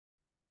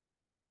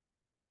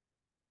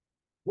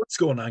What's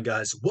going on,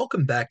 guys?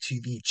 Welcome back to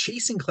the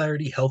Chasing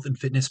Clarity Health and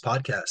Fitness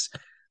podcast.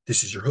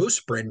 This is your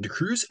host, Brandon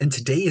DeCruz, and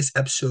today is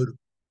episode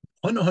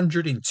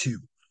 102,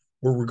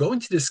 where we're going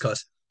to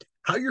discuss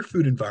how your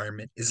food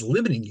environment is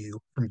limiting you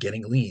from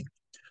getting lean.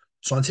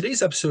 So, on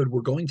today's episode,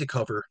 we're going to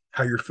cover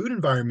how your food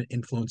environment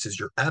influences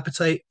your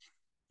appetite,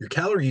 your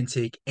calorie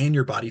intake, and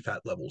your body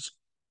fat levels.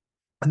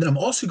 And then I'm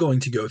also going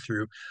to go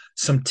through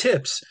some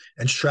tips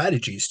and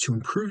strategies to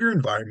improve your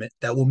environment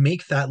that will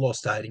make fat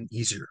loss dieting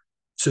easier.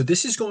 So,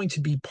 this is going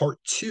to be part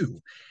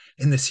two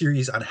in the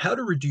series on how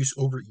to reduce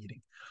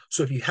overeating.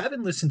 So, if you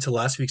haven't listened to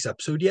last week's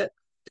episode yet,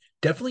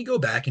 definitely go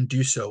back and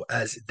do so,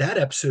 as that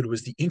episode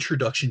was the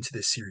introduction to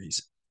this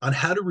series on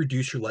how to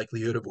reduce your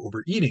likelihood of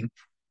overeating,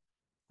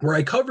 where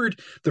I covered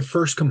the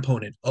first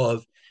component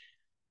of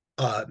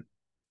uh,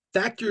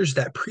 factors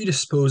that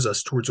predispose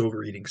us towards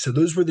overeating. So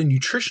those were the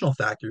nutritional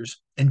factors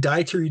and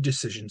dietary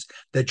decisions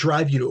that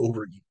drive you to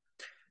overeat.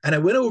 And I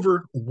went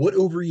over what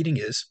overeating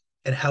is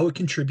and how it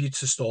contributes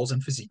to stalls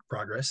and physique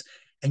progress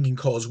and can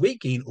cause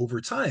weight gain over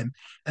time,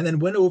 and then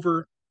went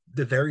over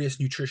the various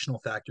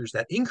nutritional factors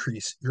that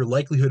increase your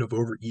likelihood of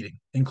overeating,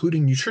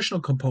 including nutritional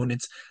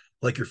components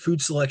like your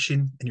food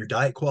selection and your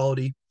diet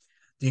quality,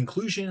 the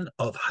inclusion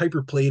of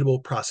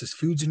hyperpalatable processed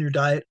foods in your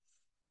diet,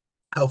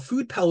 how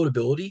food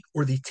palatability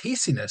or the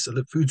tastiness of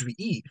the foods we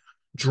eat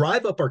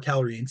drive up our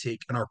calorie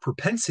intake and our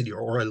propensity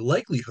or our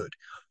likelihood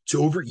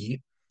to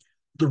overeat,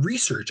 the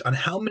research on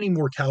how many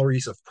more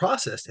calories of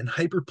processed and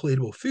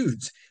hyperpalatable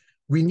foods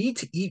we need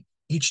to eat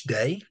each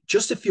day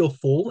just to feel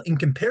full in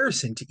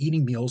comparison to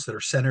eating meals that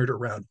are centered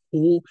around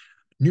whole,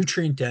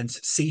 nutrient dense,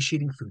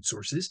 satiating food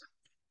sources,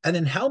 and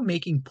then how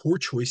making poor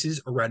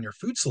choices around your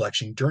food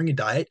selection during a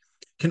diet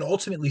can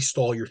ultimately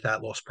stall your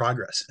fat loss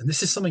progress. And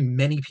this is something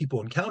many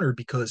people encounter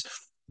because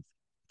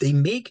they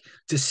make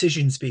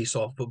decisions based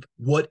off of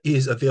what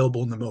is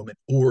available in the moment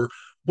or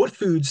what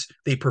foods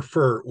they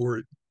prefer,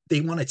 or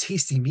they want a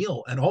tasty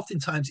meal. And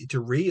oftentimes it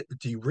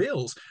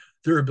derails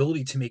their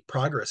ability to make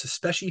progress,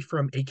 especially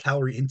from a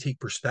calorie intake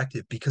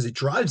perspective, because it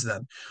drives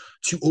them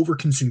to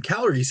overconsume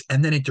calories,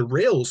 and then it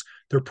derails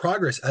their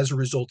progress as a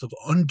result of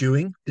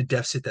undoing the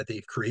deficit that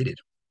they've created.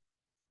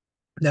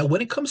 Now,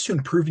 when it comes to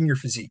improving your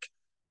physique,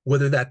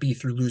 whether that be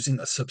through losing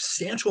a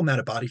substantial amount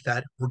of body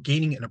fat or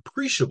gaining an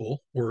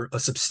appreciable or a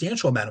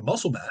substantial amount of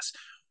muscle mass,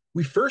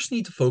 we first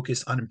need to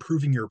focus on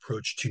improving your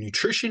approach to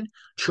nutrition,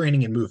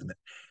 training, and movement,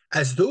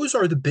 as those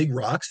are the big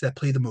rocks that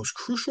play the most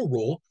crucial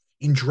role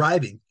in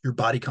driving your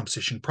body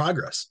composition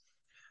progress.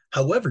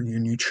 However, your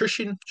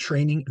nutrition,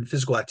 training, and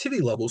physical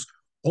activity levels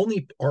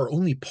only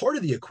part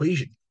of the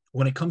equation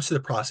when it comes to the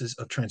process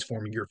of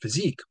transforming your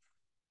physique.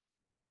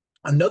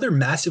 Another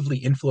massively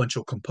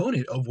influential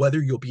component of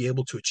whether you'll be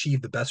able to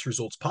achieve the best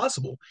results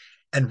possible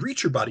and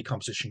reach your body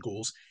composition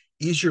goals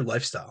is your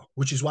lifestyle,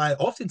 which is why I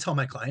often tell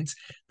my clients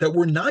that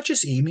we're not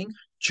just aiming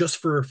just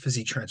for a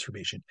physique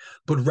transformation,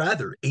 but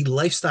rather a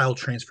lifestyle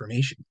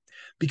transformation.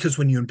 Because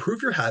when you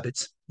improve your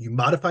habits, you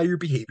modify your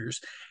behaviors,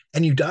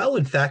 and you dial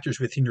in factors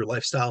within your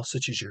lifestyle,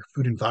 such as your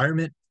food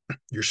environment,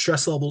 your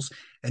stress levels,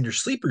 and your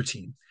sleep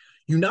routine,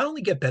 you not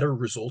only get better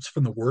results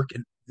from the work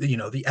and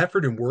the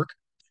effort and work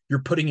you're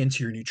putting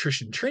into your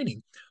nutrition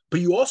training, but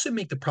you also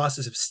make the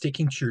process of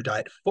sticking to your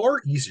diet far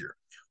easier,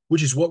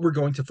 which is what we're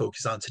going to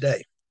focus on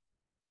today.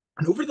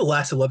 And over the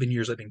last 11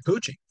 years I've been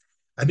coaching,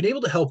 I've been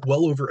able to help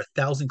well over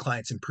 1,000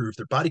 clients improve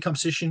their body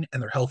composition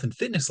and their health and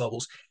fitness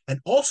levels, and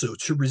also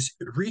to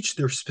reach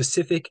their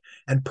specific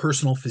and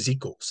personal physique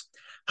goals.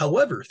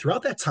 However,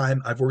 throughout that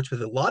time, I've worked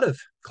with a lot of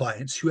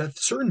clients who have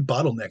certain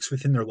bottlenecks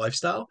within their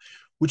lifestyle,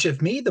 which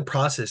have made the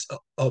process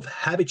of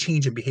habit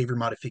change and behavior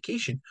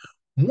modification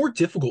more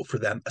difficult for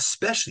them,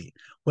 especially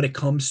when it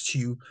comes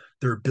to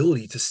their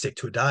ability to stick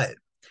to a diet.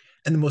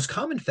 And the most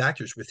common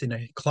factors within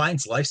a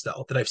client's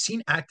lifestyle that I've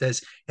seen act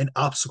as an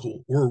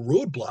obstacle or a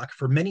roadblock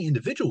for many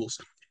individuals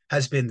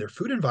has been their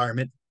food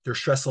environment, their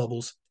stress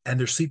levels, and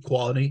their sleep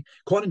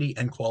quantity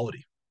and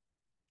quality,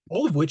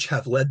 all of which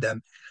have led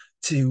them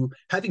to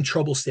having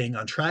trouble staying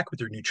on track with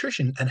their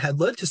nutrition and had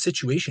led to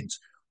situations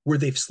where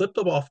they've slipped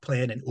up off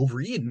plan and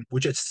overeaten,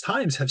 which at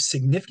times have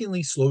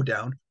significantly slowed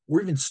down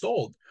or even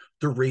stalled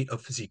the rate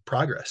of physique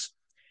progress.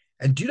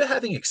 And due to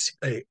having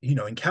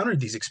encountered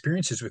these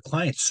experiences with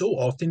clients so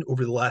often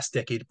over the last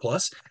decade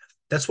plus,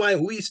 that's why I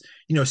always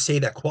say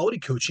that quality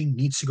coaching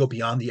needs to go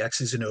beyond the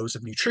X's and O's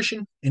of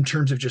nutrition in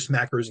terms of just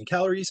macros and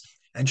calories,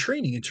 and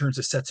training in terms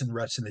of sets and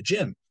reps in the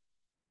gym.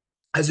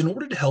 As in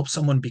order to help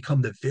someone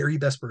become the very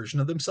best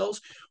version of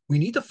themselves, we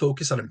need to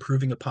focus on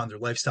improving upon their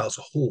lifestyle as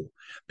a whole.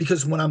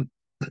 Because when I'm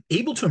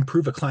able to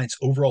improve a client's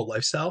overall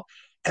lifestyle,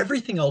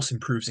 everything else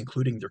improves,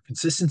 including their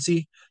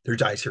consistency, their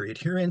dietary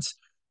adherence,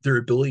 their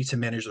ability to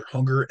manage their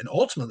hunger. And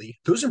ultimately,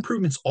 those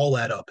improvements all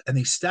add up and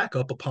they stack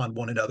up upon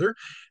one another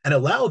and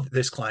allow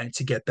this client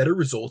to get better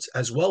results,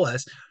 as well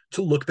as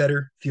to look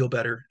better, feel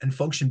better, and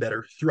function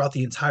better throughout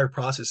the entire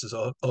processes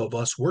of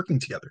us working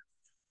together.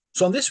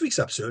 So, on this week's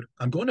episode,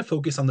 I'm going to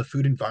focus on the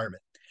food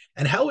environment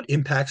and how it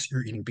impacts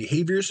your eating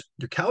behaviors,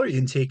 your calorie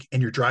intake,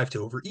 and your drive to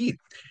overeat,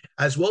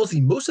 as well as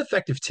the most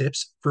effective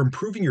tips for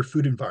improving your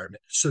food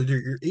environment so that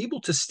you're able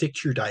to stick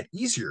to your diet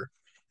easier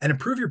and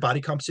improve your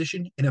body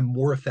composition in a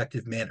more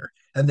effective manner.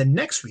 And then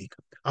next week,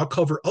 I'll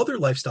cover other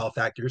lifestyle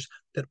factors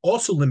that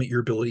also limit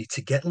your ability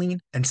to get lean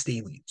and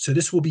stay lean. So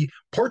this will be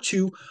part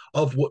two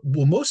of what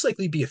will most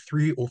likely be a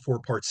 3 or 4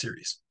 part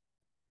series.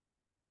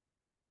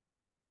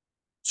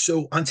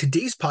 So on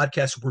today's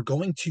podcast, we're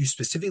going to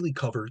specifically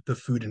cover the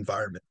food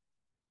environment.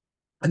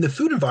 And the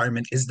food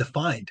environment is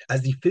defined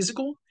as the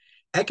physical,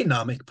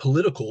 economic,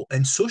 political,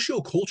 and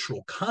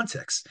sociocultural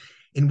context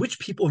in which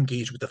people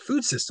engage with the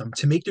food system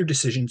to make their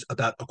decisions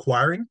about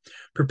acquiring,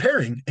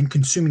 preparing, and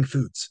consuming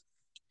foods.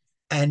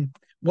 And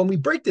when we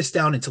break this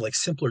down into like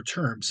simpler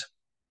terms,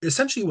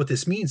 essentially what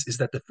this means is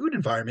that the food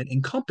environment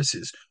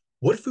encompasses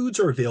what foods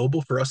are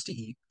available for us to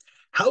eat,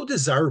 how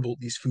desirable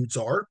these foods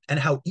are, and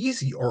how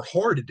easy or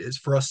hard it is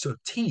for us to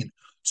obtain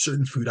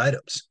certain food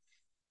items.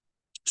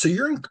 So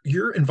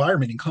your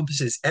environment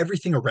encompasses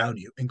everything around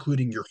you,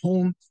 including your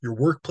home, your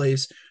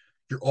workplace,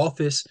 your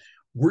office,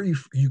 where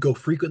you go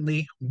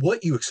frequently,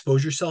 what you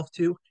expose yourself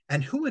to,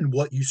 and who and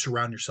what you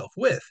surround yourself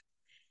with.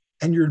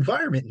 And your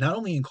environment not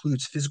only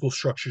includes physical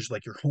structures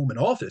like your home and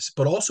office,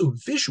 but also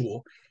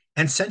visual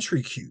and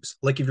sensory cues,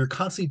 like if you're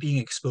constantly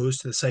being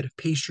exposed to the sight of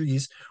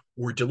pastries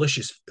or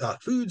delicious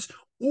foods,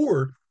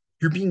 or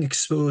you're being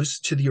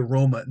exposed to the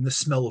aroma and the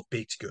smell of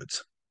baked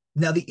goods.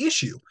 Now, the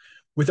issue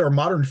with our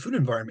modern food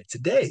environment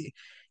today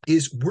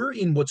is we're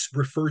in what's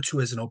referred to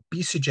as an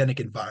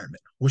obesogenic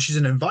environment, which is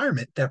an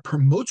environment that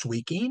promotes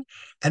weight gain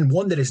and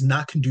one that is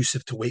not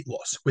conducive to weight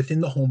loss within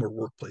the home or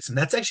workplace. And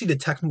that's actually the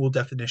technical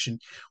definition,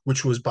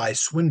 which was by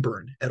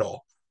Swinburne et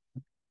al.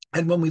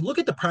 And when we look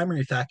at the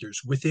primary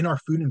factors within our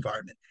food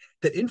environment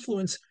that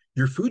influence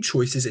your food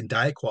choices and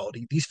diet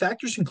quality, these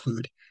factors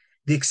include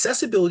the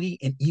accessibility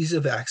and ease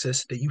of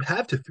access that you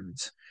have to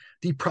foods,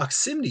 the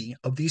proximity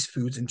of these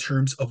foods in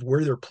terms of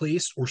where they're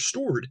placed or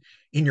stored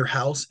in your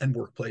house and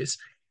workplace,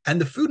 and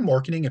the food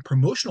marketing and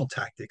promotional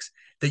tactics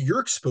that you're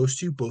exposed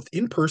to both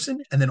in person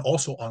and then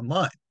also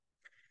online.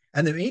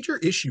 And the major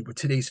issue with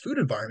today's food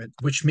environment,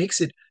 which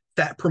makes it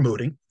fat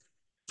promoting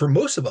for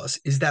most of us,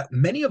 is that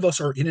many of us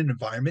are in an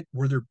environment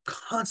where they're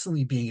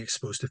constantly being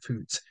exposed to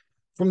foods.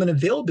 From an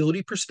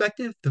availability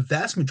perspective, the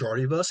vast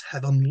majority of us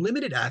have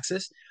unlimited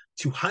access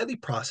to highly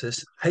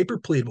processed,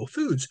 hyperpalatable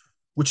foods,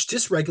 which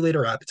dysregulate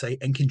our appetite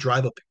and can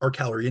drive up our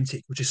calorie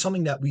intake, which is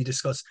something that we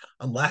discussed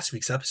on last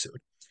week's episode.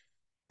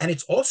 And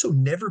it's also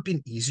never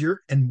been easier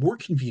and more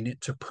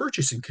convenient to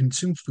purchase and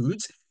consume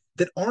foods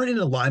that aren't in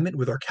alignment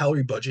with our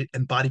calorie budget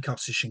and body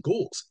composition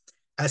goals,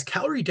 as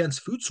calorie dense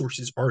food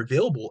sources are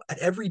available at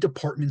every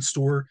department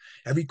store,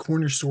 every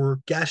corner store,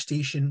 gas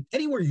station,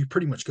 anywhere you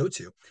pretty much go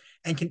to,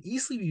 and can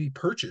easily be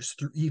purchased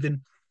through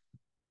even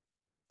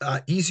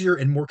easier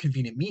and more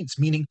convenient means.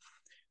 Meaning,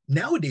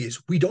 nowadays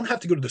we don't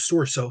have to go to the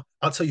store. So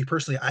I'll tell you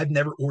personally, I've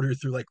never ordered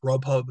through like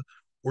Grubhub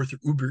or through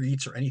Uber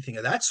Eats or anything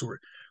of that sort,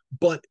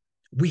 but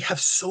we have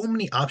so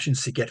many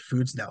options to get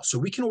foods now. So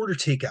we can order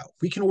takeout,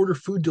 we can order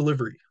food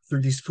delivery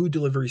through these food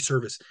delivery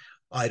service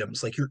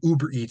items like your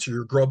Uber Eats or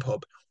your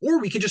Grubhub, or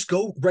we can just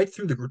go right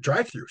through the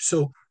drive-through.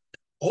 So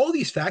all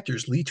these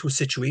factors lead to a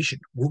situation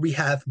where we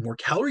have more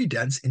calorie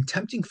dense and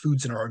tempting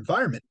foods in our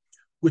environment,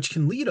 which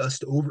can lead us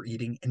to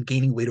overeating and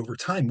gaining weight over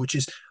time, which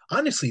is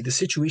honestly the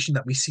situation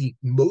that we see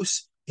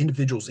most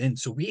individuals in.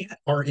 So we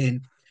are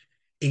in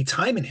a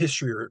time in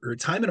history or a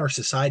time in our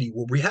society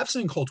where we have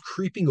something called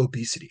creeping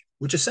obesity,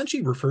 which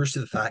essentially refers to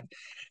the fact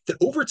that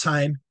over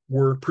time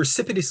we're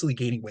precipitously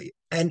gaining weight.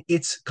 And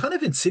it's kind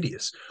of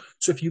insidious.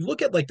 So if you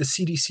look at like the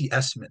CDC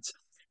estimates,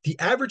 the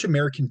average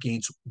American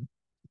gains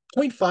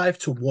 0.5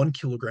 to 1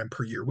 kilogram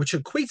per year, which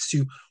equates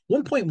to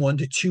 1.1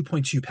 to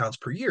 2.2 pounds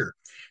per year.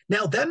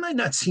 Now, that might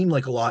not seem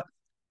like a lot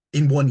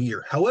in 1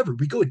 year. However,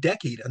 we go a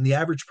decade and the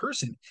average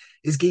person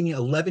is gaining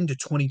 11 to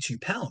 22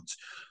 pounds.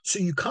 So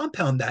you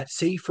compound that,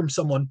 say, from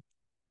someone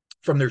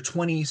from their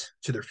 20s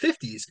to their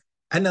 50s,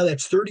 and now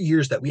that's 30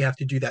 years that we have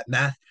to do that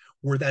math,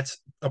 where that's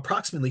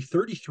approximately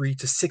 33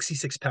 to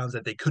 66 pounds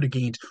that they could have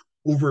gained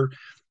over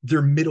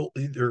their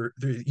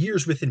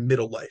years within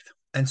middle life.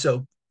 And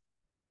so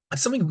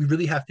it's something we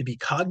really have to be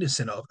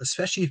cognizant of,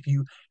 especially if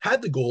you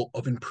had the goal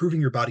of improving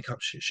your body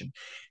composition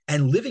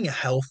and living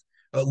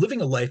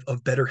a life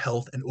of better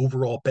health and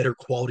overall better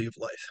quality of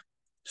life.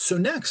 So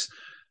next,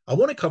 I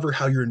want to cover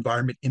how your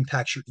environment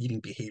impacts your eating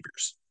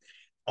behaviors.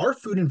 Our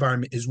food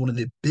environment is one of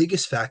the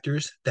biggest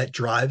factors that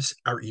drives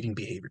our eating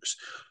behaviors.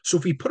 So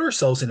if we put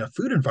ourselves in a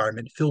food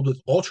environment filled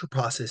with ultra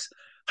processed,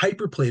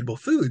 hyperpalatable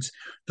foods,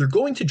 they're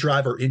going to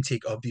drive our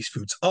intake of these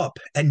foods up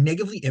and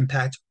negatively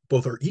impact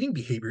both our eating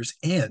behaviors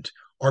and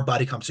our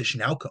body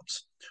composition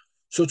outcomes.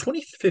 So a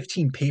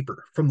 2015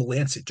 paper from The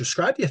Lancet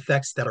described the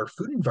effects that our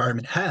food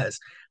environment has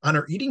on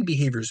our eating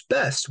behaviors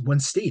best when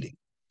stating,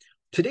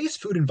 today's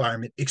food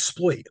environment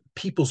exploit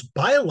people's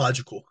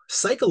biological,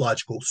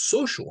 psychological,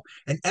 social,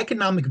 and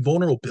economic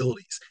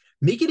vulnerabilities,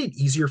 making it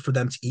easier for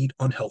them to eat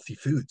unhealthy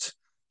foods.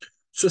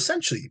 So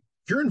essentially,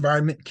 Your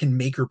environment can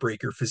make or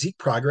break your physique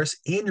progress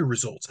and your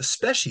results,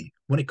 especially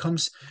when it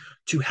comes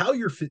to how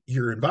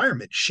your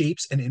environment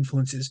shapes and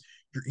influences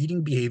your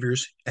eating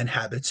behaviors and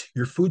habits,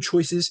 your food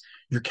choices,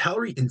 your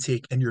calorie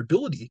intake, and your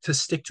ability to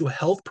stick to a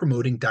health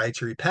promoting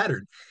dietary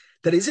pattern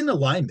that is in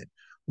alignment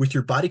with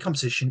your body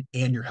composition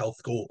and your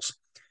health goals.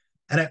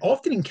 And I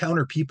often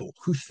encounter people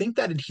who think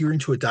that adhering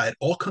to a diet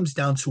all comes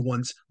down to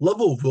one's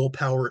level of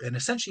willpower and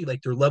essentially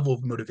like their level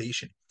of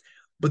motivation.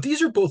 But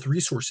these are both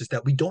resources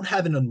that we don't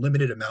have an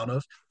unlimited amount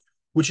of,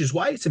 which is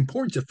why it's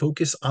important to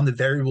focus on the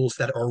variables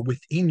that are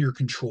within your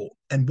control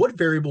and what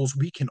variables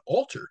we can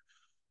alter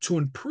to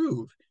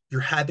improve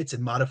your habits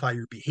and modify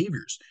your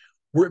behaviors,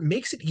 where it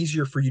makes it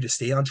easier for you to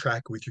stay on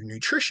track with your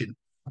nutrition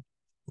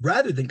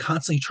rather than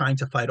constantly trying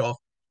to fight off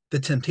the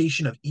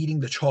temptation of eating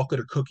the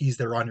chocolate or cookies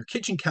that are on your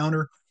kitchen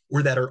counter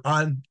or that are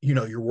on,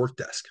 your work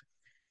desk.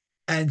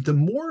 And the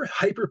more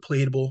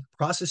hyperpalatable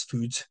processed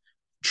foods,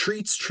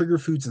 treats, trigger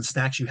foods, and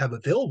snacks you have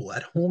available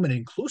at home and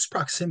in close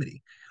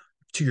proximity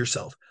to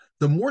yourself,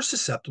 the more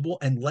susceptible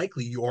and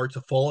likely you are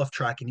to fall off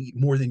track and eat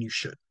more than you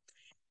should.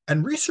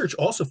 And research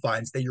also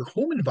finds that your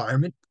home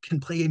environment can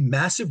play a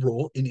massive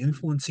role in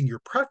influencing your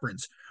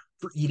preference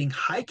for eating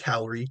high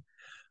calorie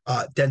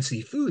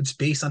density foods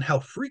based on how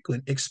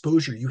frequent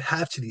exposure you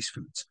have to these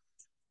foods.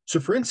 So,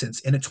 for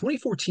instance, in a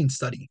 2014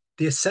 study,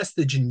 they assessed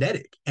the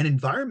genetic and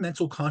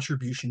environmental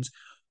contributions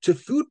to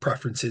food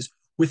preferences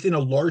within a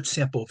large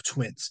sample of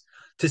twins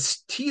to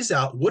tease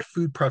out what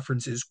food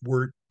preferences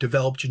were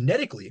developed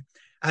genetically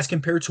as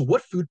compared to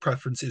what food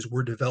preferences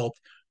were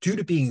developed due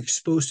to being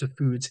exposed to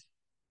foods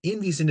in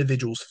these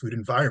individuals' food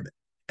environment.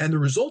 And the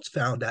results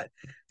found that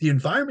the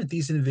environment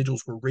these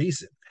individuals were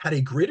raised in had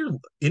a greater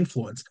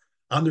influence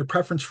on their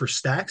preference for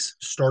snacks,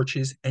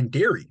 starches, and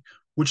dairy,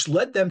 which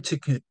led them to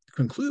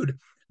conclude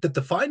that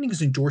the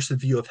findings endorse the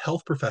view of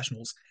health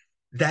professionals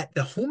that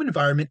the home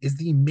environment is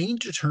the main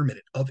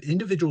determinant of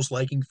individuals'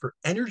 liking for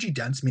energy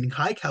dense, meaning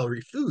high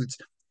calorie foods,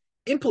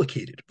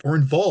 implicated or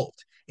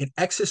involved in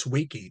excess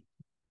weight gain,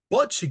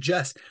 but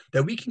suggests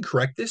that we can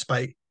correct this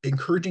by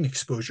encouraging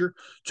exposure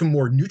to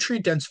more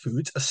nutrient dense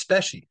foods,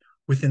 especially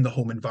within the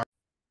home environment.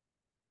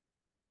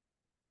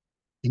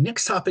 The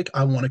next topic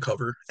I want to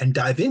cover and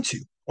dive into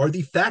are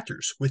the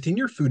factors within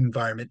your food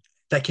environment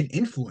that can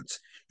influence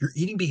your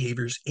eating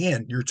behaviors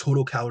and your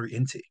total calorie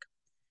intake.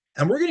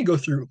 And we're going to go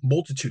through a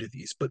multitude of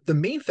these, but the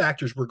main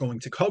factors we're going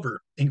to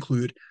cover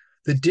include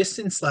the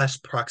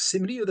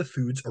distance/proximity of the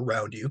foods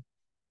around you,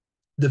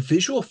 the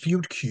visual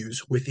food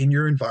cues within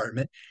your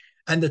environment,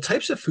 and the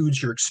types of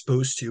foods you're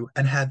exposed to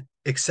and have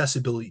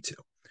accessibility to.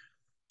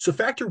 So,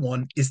 factor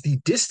one is the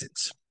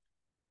distance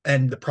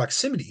and the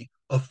proximity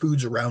of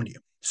foods around you.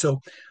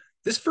 So,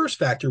 this first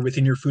factor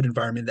within your food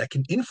environment that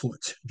can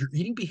influence your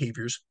eating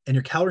behaviors and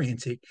your calorie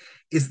intake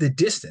is the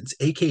distance,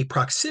 aka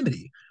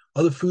proximity,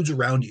 of the foods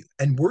around you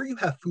and where you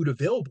have food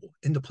available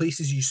in the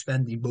places you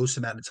spend the most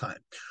amount of time,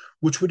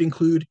 which would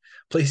include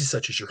places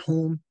such as your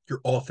home,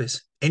 your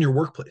office, and your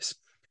workplace.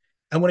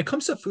 And when it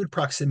comes to food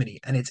proximity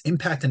and its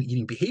impact on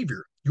eating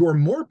behavior, you are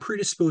more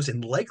predisposed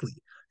and likely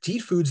to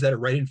eat foods that are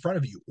right in front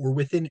of you or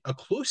within a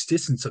close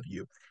distance of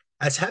you,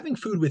 as having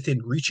food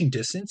within reaching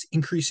distance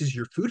increases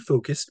your food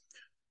focus,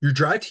 your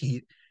drive to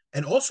eat,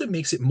 and also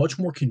makes it much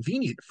more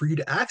convenient for you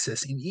to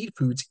access and eat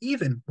foods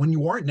even when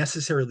you aren't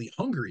necessarily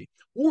hungry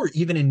or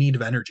even in need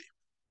of energy.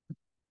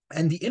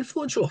 And the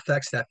influential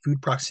effects that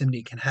food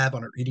proximity can have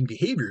on our eating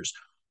behaviors,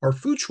 our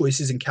food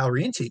choices, and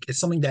calorie intake is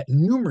something that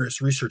numerous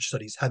research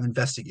studies have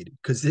investigated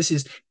because this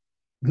is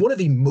one of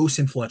the most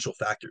influential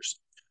factors.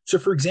 So,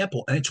 for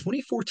example, in a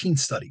 2014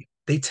 study,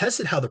 they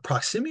tested how the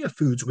proximity of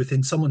foods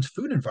within someone's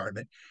food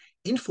environment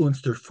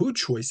influenced their food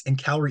choice and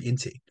calorie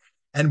intake,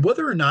 and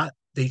whether or not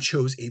they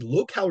chose a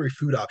low calorie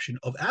food option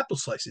of apple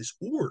slices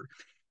or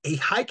a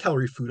high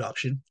calorie food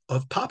option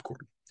of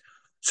popcorn.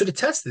 So to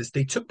test this,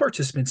 they took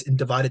participants and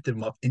divided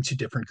them up into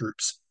different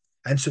groups.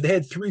 And so they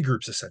had three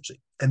groups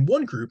essentially. And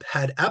one group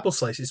had apple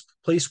slices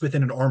placed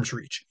within an arm's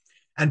reach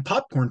and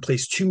popcorn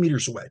placed 2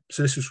 meters away.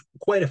 So this was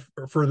quite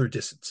a further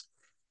distance.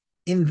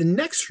 In the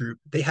next group,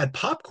 they had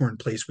popcorn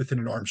placed within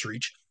an arm's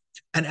reach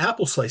and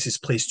apple slices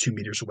placed 2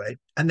 meters away.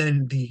 And then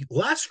in the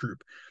last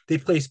group, they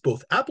placed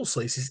both apple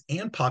slices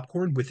and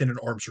popcorn within an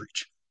arm's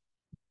reach.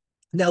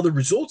 Now, the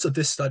results of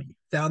this study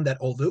found that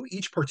although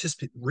each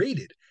participant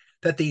rated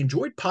that they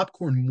enjoyed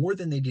popcorn more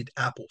than they did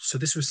apples, so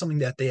this was something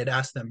that they had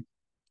asked them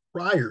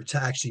prior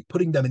to actually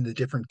putting them in the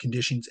different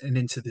conditions and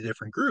into the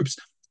different groups,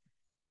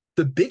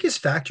 the biggest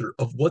factor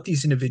of what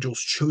these individuals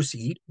chose to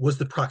eat was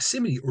the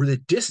proximity or the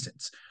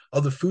distance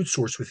of the food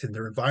source within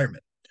their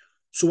environment.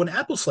 So when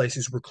apple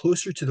slices were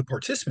closer to the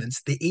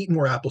participants, they ate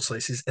more apple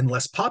slices and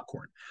less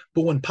popcorn.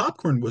 But when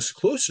popcorn was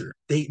closer,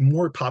 they ate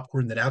more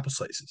popcorn than apple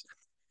slices.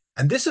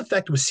 And this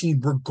effect was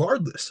seen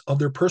regardless of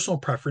their personal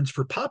preference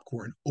for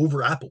popcorn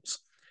over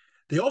apples.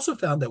 They also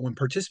found that when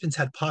participants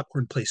had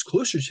popcorn placed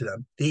closer to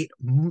them, they ate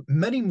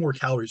many more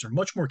calories or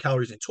much more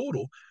calories in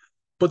total,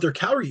 but their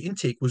calorie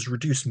intake was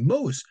reduced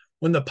most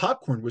when the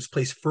popcorn was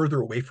placed further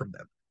away from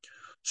them.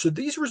 So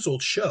these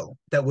results show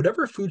that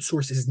whatever food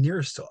source is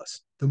nearest to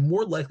us, the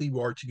more likely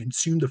we are to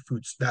consume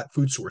that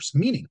food source.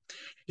 Meaning,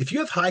 if you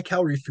have high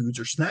calorie foods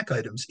or snack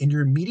items in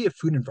your immediate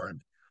food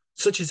environment,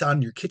 such as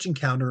on your kitchen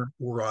counter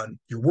or on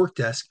your work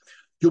desk,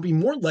 you'll be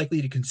more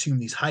likely to consume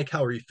these high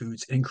calorie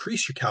foods and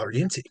increase your calorie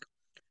intake.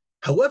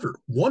 However,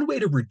 one way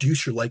to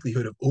reduce your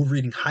likelihood of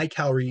overeating high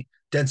calorie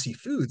density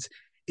foods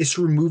is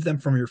to remove them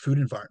from your food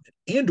environment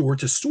and or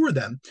to store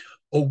them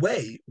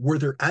away where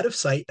they're out of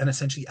sight and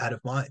essentially out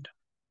of mind.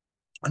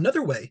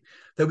 Another way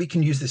that we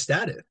can use this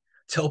data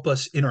to help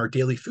us in our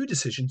daily food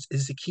decisions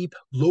is to keep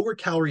lower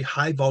calorie,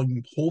 high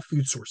volume whole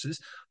food sources,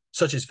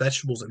 such as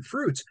vegetables and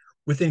fruits,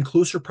 within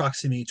closer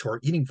proximity to our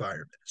eating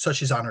environment,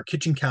 such as on our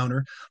kitchen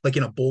counter, like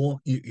in a bowl,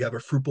 you have a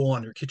fruit bowl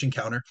on your kitchen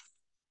counter,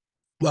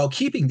 while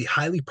keeping the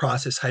highly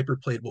processed,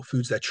 hyperpalatable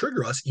foods that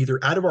trigger us either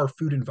out of our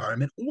food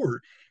environment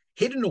or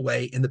hidden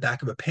away in the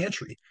back of a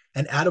pantry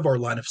and out of our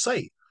line of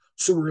sight.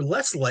 So we're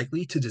less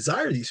likely to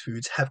desire these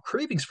foods, have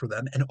cravings for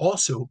them, and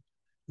also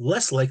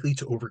less likely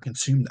to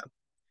overconsume them.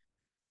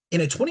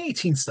 In a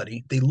 2018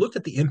 study, they looked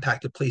at the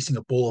impact of placing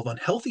a bowl of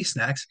unhealthy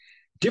snacks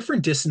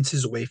different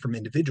distances away from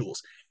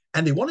individuals,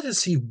 and they wanted to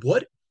see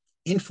what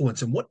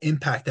influence and what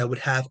impact that would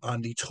have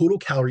on the total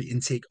calorie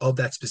intake of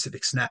that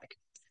specific snack.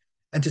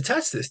 And to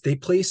test this, they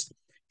placed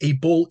a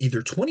bowl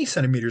either 20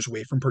 centimeters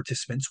away from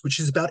participants, which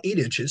is about 8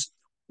 inches,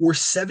 or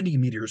 70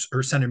 meters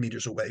or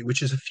centimeters away,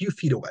 which is a few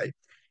feet away.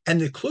 And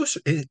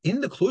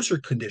in the closer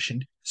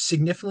condition,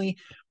 significantly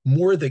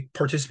more of the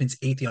participants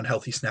ate the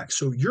unhealthy snack.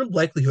 So your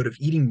likelihood of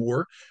eating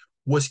more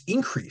was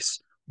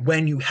increased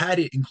when you had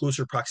it in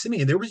closer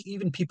proximity. And there was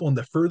even people in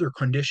the further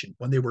condition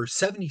when they were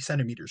 70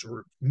 centimeters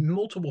or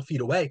multiple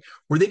feet away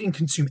where they didn't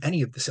consume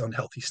any of this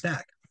unhealthy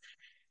snack.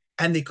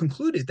 And they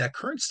concluded that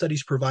current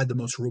studies provide the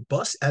most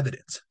robust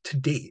evidence to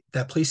date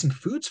that placing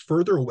foods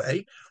further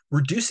away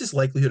reduces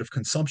likelihood of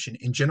consumption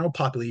in general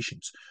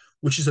populations,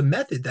 which is a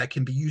method that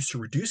can be used to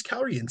reduce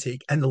calorie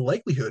intake and the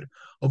likelihood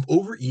of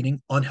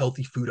overeating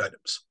unhealthy food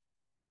items.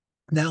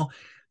 Now,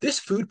 this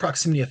food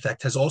proximity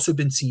effect has also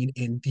been seen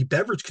in the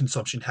beverage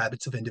consumption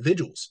habits of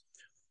individuals.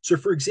 So,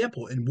 for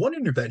example, in one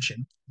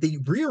intervention, they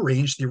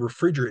rearranged the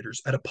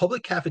refrigerators at a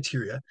public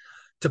cafeteria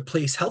to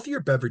place healthier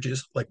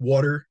beverages like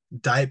water,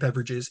 diet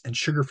beverages, and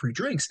sugar free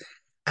drinks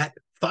at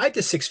 5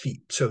 to 6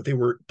 feet. So they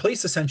were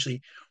placed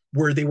essentially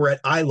where they were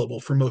at eye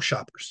level for most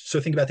shoppers. So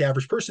think about the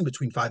average person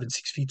between 5 and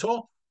 6 feet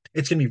tall.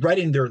 It's going to be right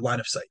in their line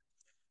of sight.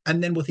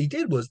 And then what they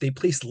did was they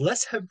placed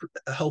less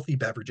healthy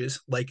beverages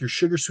like your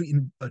sugar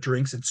sweetened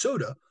drinks and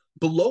soda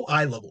below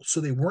eye level.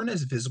 So they weren't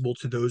as visible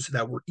to those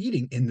that were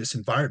eating in this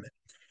environment.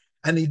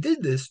 And they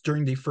did this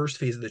during the first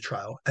phase of the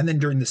trial. And then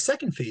during the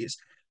second phase,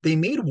 they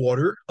made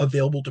water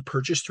available to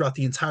purchase throughout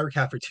the entire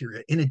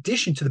cafeteria, in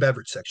addition to the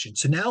beverage section.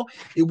 So now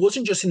it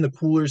wasn't just in the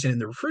coolers and in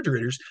the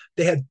refrigerators,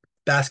 they had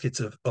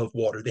baskets of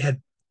water. They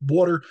had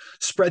water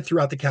spread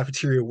throughout the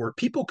cafeteria where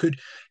people could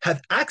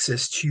have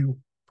access to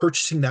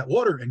purchasing that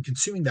water and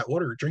consuming that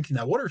water or drinking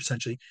that water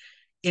essentially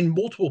in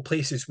multiple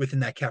places within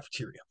that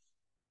cafeteria.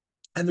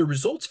 And the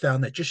results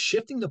found that just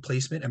shifting the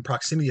placement and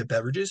proximity of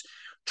beverages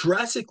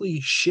drastically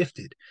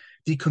shifted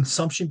the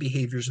consumption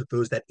behaviors of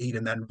those that ate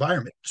in that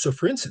environment. So,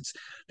 for instance,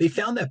 they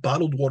found that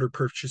bottled water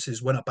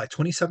purchases went up by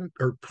 27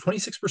 or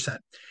 26%.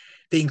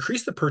 They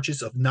increased the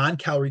purchase of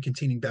non-calorie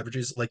containing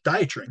beverages like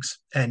diet drinks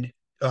and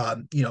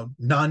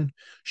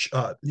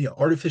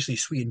artificially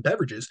sweetened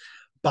beverages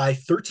by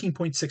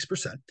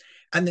 13.6%.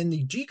 And then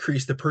they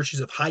decreased the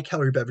purchase of high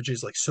calorie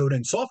beverages like soda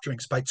and soft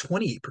drinks by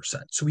 28%.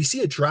 So we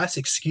see a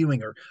drastic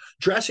skewing or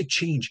drastic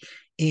change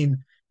in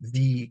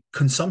the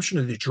consumption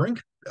of the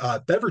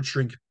beverage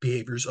drink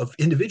behaviors of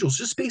individuals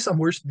just based on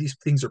where these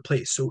things are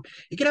placed. So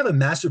it can have a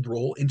massive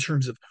role in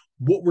terms of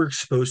what we're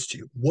exposed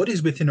to, what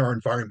is within our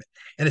environment,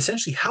 and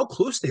essentially how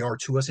close they are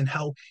to us and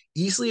how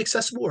easily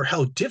accessible or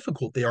how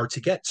difficult they are to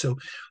get. So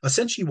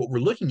essentially what we're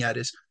looking at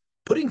is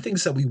putting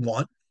things that we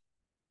want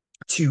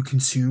to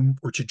consume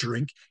or to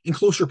drink in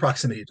closer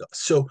proximity to us.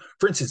 So,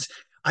 for instance,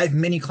 I have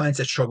many clients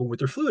that struggle with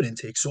their fluid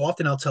intake. So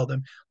often I'll tell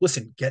them,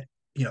 listen,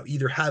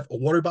 either have a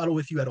water bottle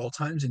with you at all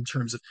times in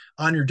terms of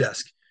on your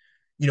desk,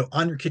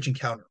 on your kitchen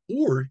counter,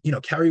 or,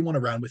 carry one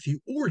around with you,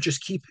 or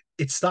just keep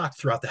it stocked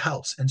throughout the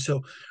house. And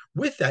so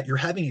with that, you're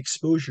having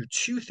exposure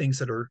to things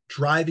that are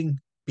driving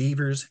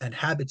behaviors and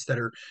habits that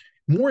are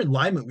more in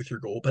alignment with your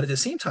goal. But at the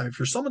same time, if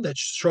you're someone that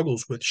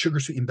struggles with sugar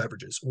sweetened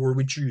beverages or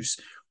with juice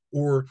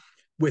or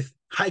with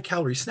high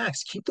calorie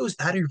snacks, keep those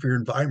out of your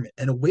environment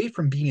and away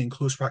from being in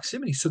close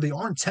proximity so they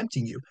aren't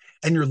tempting you.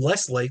 And you're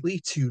less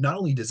likely to not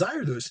only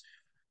desire those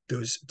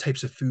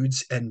types of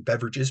foods and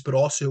beverages, but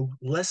also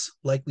less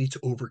likely to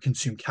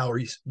overconsume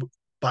calories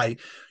by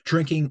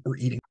drinking or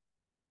eating.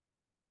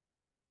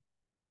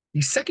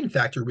 The second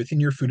factor within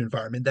your food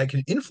environment that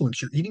can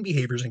influence your eating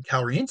behaviors and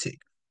calorie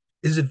intake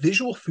is the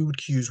visual food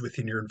cues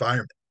within your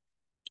environment.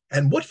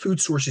 And what food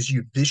sources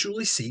you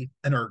visually see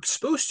and are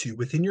exposed to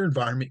within your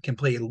environment can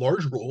play a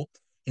large role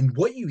in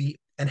what you eat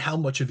and how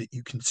much of it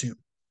you consume.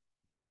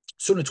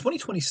 So, in a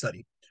 2020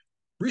 study,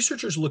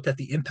 researchers looked at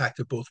the impact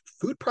of both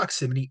food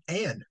proximity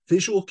and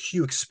visual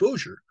cue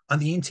exposure on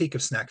the intake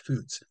of snack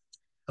foods.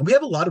 And we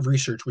have a lot of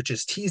research which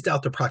has teased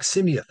out the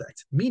proximity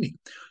effect, meaning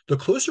the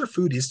closer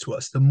food is to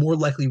us, the more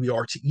likely we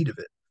are to eat of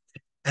it,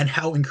 and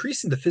how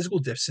increasing the physical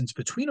distance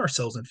between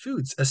ourselves and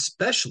foods,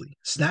 especially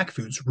snack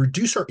foods,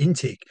 reduce our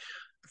intake,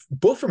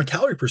 both from a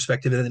calorie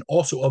perspective and then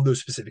also of those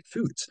specific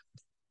foods.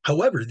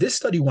 However, this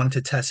study wanted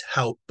to test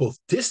how both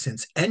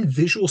distance and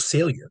visual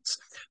salience,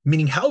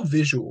 meaning how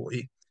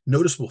visually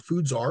noticeable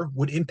foods are,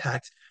 would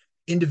impact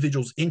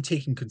individuals'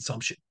 intake and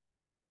consumption.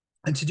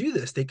 And to do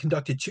this, they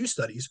conducted two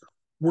studies,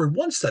 where in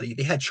one study,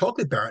 they had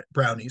chocolate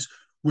brownies,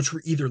 which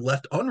were either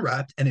left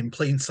unwrapped and in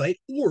plain sight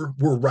or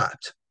were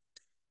wrapped.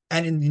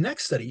 And in the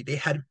next study, they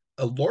had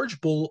a large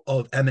bowl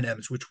of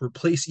M&Ms, which were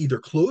placed either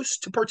close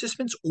to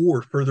participants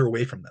or further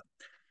away from them.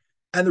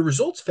 And the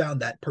results found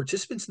that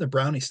participants in the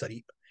brownie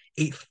study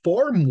ate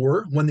far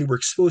more when they were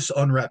exposed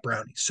to unwrapped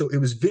brownies. So it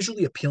was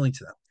visually appealing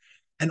to them.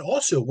 And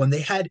also, when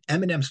they had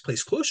M&Ms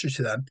placed closer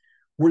to them,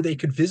 where they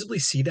could visibly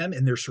see them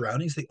in their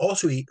surroundings, they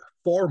also ate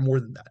far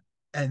more than that,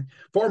 and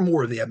far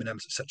more of the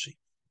M&Ms essentially.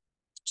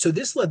 So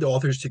this led the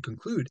authors to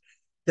conclude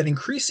that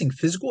increasing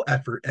physical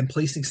effort and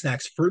placing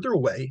snacks further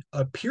away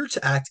appear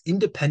to act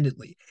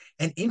independently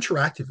and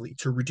interactively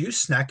to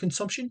reduce snack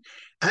consumption,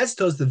 as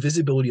does the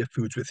visibility of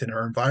foods within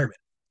our environment.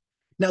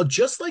 Now,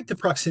 just like the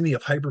proximity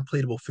of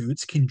hyperpalatable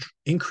foods can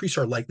increase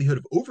our likelihood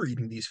of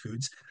overeating these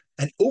foods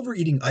and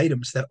overeating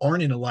items that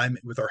aren't in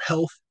alignment with our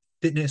health,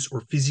 fitness,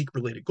 or physique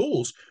related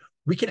goals,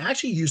 we can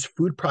actually use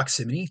food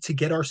proximity to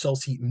get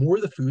ourselves to eat more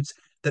of the foods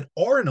that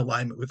are in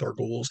alignment with our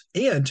goals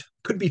and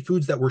could be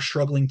foods that we're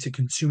struggling to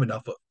consume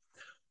enough of.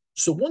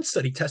 So one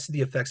study tested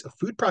the effects of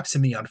food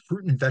proximity on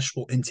fruit and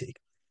vegetable intake,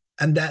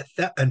 and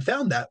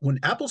found that when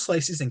apple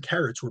slices and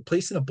carrots were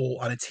placed in a bowl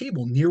on a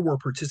table near where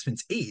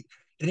participants ate,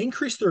 it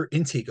increased their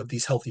intake of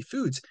these healthy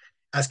foods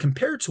as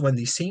compared to when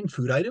these same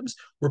food items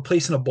were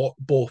placed in a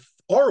bowl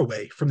far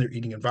away from their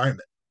eating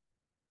environment.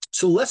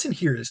 So the lesson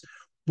here is,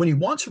 when you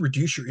want to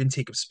reduce your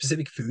intake of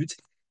specific foods,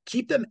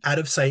 keep them out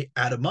of sight,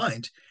 out of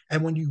mind.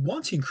 And when you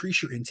want to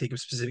increase your intake of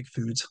specific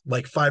foods,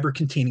 like fiber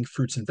containing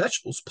fruits and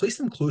vegetables, place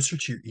them closer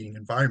to your eating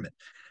environment,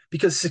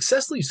 because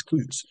success leaves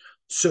clues.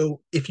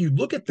 So if you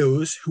look at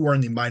those who are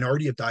in the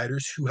minority of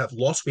dieters who have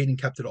lost weight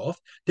and kept it off,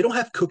 they don't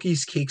have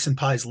cookies, cakes, and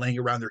pies laying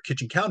around their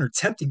kitchen counter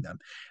tempting them,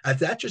 as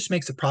that just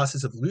makes the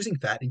process of losing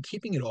fat and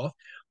keeping it off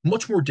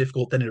much more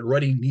difficult than it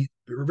already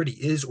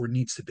is or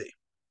needs to be.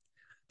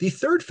 The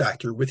third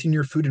factor within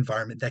your food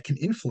environment that can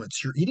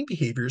influence your eating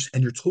behaviors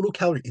and your total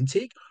calorie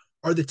intake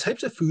are the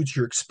types of foods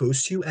you're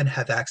exposed to and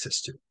have access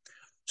to.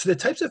 So the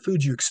types of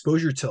foods you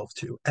expose yourself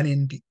to and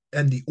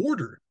the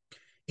order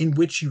in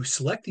which you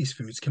select these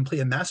foods can play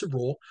a massive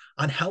role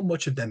on how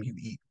much of them you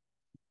eat.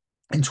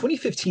 In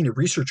 2015, a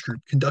research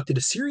group conducted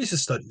a series of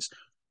studies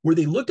where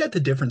they looked at the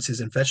differences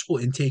in vegetable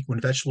intake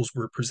when vegetables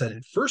were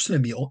presented first in a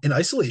meal in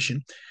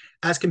isolation,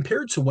 as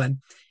compared to when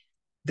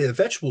the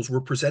vegetables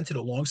were presented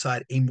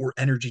alongside a more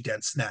energy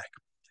dense snack.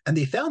 And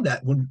they found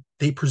that when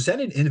they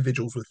presented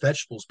individuals with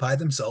vegetables by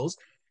themselves,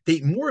 they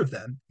ate more of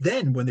them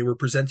than when they were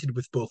presented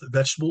with both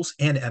vegetables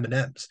and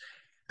M&Ms.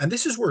 And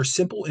this is where a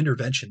simple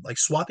intervention like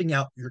swapping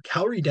out your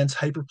calorie dense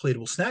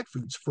hyperpalatable snack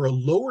foods for a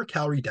lower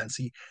calorie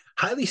density,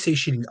 highly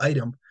satiating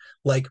item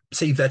like,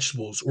 say,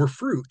 vegetables or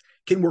fruit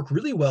can work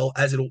really well,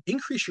 as it'll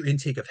increase your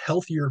intake of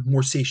healthier,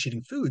 more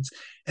satiating foods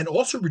and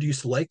also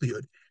reduce the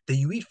likelihood that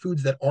you eat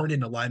foods that aren't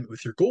in alignment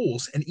with your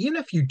goals. And even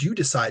if you do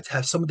decide to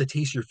have some of the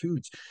tastier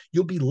foods,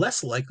 you'll be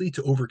less likely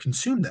to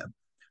overconsume them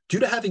due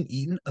to having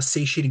eaten a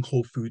satiating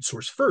whole food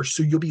source first.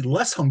 So you'll be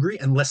less hungry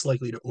and less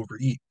likely to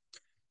overeat.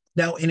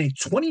 Now, in a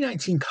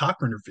 2019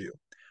 Cochrane review,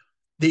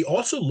 they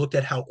also looked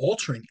at how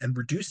altering and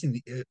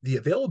reducing the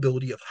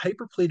availability of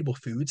hyperpalatable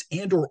foods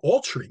and or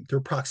altering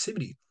their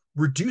proximity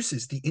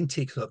reduces the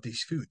intake of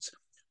these foods.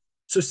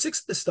 So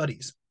 6 of the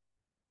studies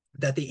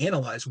that they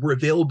analyzed were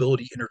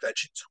availability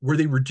interventions, where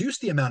they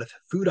reduced the amount of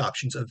food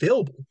options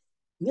available,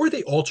 or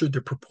they altered the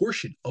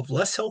proportion of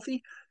less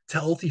healthy to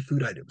healthy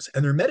food items.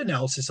 And their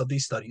meta-analysis of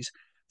these studies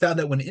found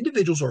that when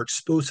individuals are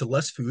exposed to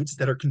less foods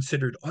that are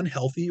considered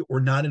unhealthy or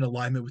not in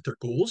alignment with their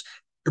goals,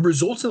 it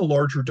results in a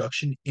large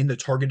reduction in the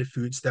targeted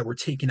foods that were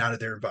taken out of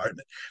their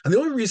environment. And the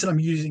only reason I'm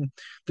using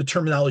the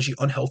terminology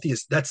unhealthy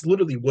is that's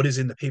literally what is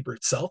in the paper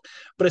itself.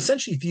 But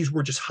essentially, these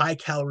were just high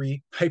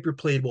calorie,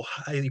 hyperpalatable,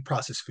 highly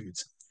processed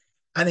foods.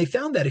 And they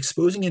found that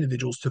exposing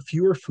individuals to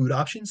fewer food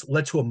options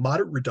led to a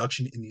moderate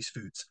reduction in these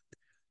foods.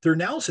 Their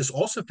analysis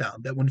also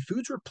found that when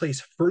foods were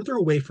placed further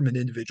away from an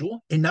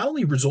individual, it not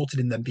only resulted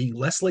in them being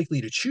less likely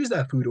to choose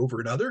that food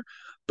over another,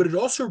 but it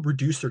also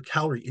reduced their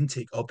calorie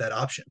intake of that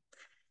option.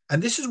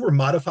 And this is where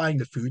modifying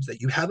the foods that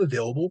you have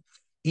available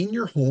in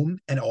your home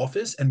and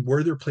office and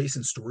where they're placed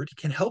and stored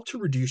can help to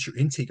reduce your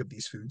intake of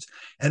these foods,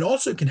 and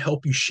also can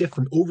help you shift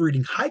from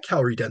overeating high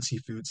calorie density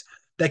foods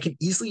that can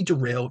easily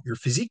derail your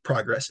physique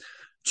progress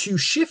to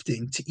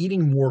shifting to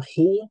eating more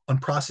whole,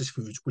 unprocessed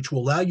foods, which will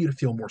allow you to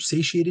feel more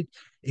satiated,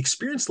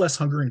 experience less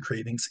hunger and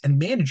cravings, and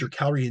manage your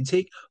calorie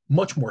intake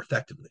much more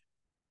effectively.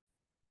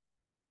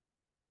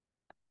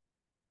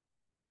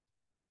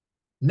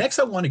 Next,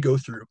 I want to go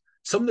through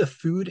some of the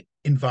food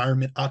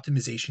environment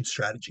optimization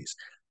strategies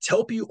to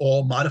help you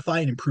all modify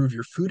and improve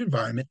your food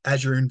environment,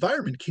 as your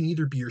environment can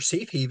either be your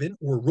safe haven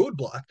or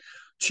roadblock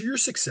to your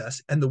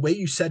success, and the way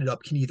you set it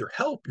up can either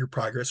help your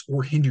progress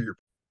or hinder your.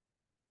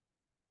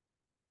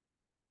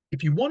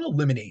 If you want to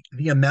eliminate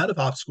the amount of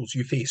obstacles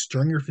you face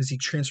during your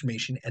physique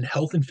transformation and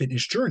health and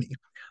fitness journey,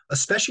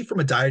 especially from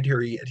a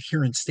dietary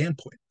adherence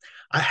standpoint,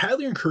 I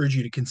highly encourage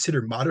you to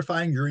consider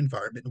modifying your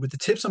environment with the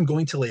tips I'm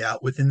going to lay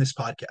out within this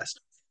podcast,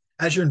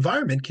 as your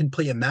environment can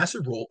play a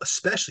massive role,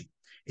 especially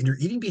in your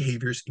eating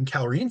behaviors and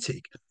calorie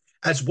intake,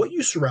 as what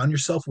you surround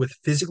yourself with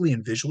physically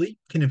and visually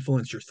can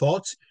influence your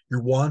thoughts,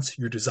 your wants,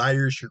 your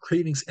desires, your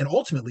cravings, and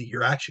ultimately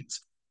your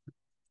actions.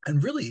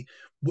 And really,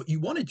 what you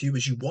want to do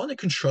is you want to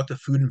construct a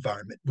food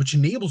environment which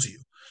enables you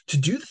to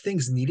do the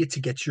things needed to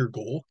get to your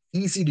goal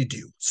easy to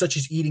do, such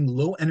as eating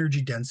low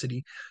energy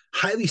density,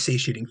 highly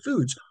satiating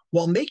foods,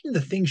 while making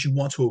the things you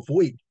want to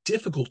avoid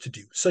difficult to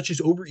do, such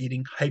as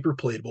overeating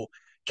hyperpalatable,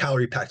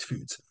 calorie packed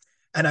foods.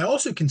 And I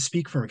also can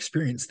speak from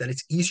experience that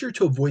it's easier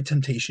to avoid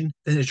temptation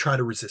than to try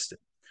to resist it.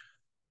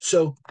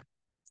 So,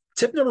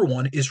 tip number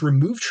one is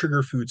remove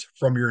trigger foods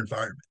from your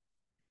environment.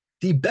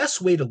 The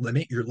best way to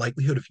limit your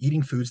likelihood of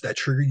eating foods that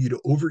trigger you to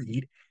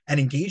overeat and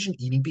engage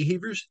in eating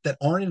behaviors that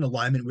aren't in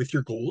alignment with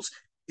your goals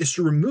is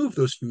to remove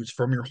those foods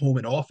from your home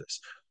and office,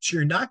 so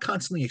you're not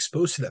constantly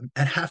exposed to them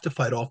and have to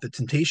fight off the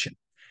temptation.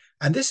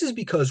 And this is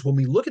because when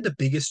we look at the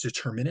biggest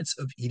determinants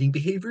of eating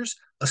behaviors,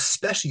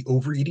 especially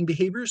overeating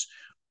behaviors,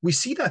 we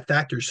see that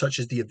factors such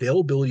as the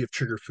availability of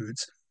trigger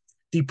foods,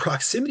 the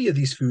proximity of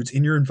these foods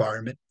in your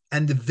environment,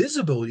 and the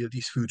visibility of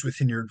these foods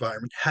within your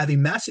environment have a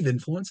massive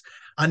influence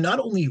on not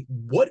only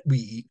what we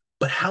eat,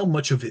 but how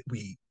much of it we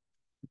eat.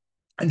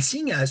 And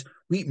seeing as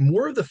we eat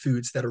more of the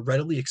foods that are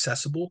readily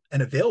accessible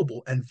and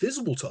available and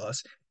visible to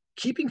us,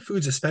 keeping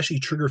foods, especially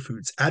trigger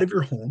foods, out of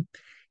your home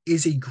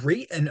is a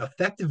great and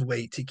effective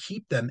way to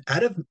keep them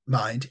out of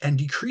mind and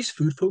decrease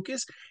food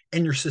focus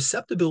and your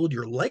susceptibility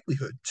or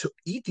likelihood to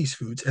eat these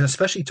foods, and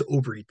especially to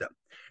overeat them.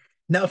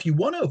 Now, if you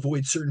want to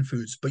avoid certain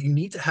foods, but you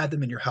need to have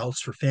them in your house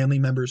for family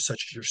members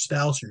such as your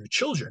spouse or your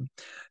children,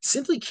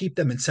 simply keep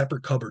them in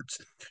separate cupboards,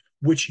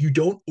 which you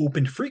don't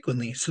open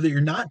frequently, so that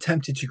you're not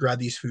tempted to grab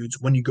these foods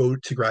when you go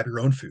to grab your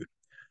own food.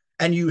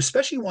 And you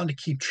especially want to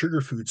keep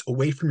trigger foods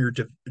away from your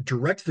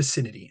direct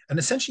vicinity and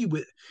essentially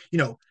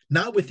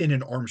not within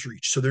an arm's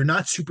reach. So they're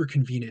not super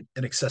convenient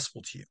and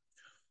accessible to you.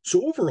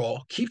 So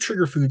overall, keep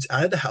trigger foods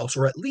out of the house,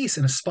 or at least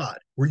in a spot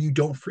where you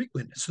don't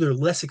frequent, so they're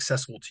less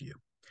accessible to you.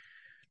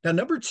 Now,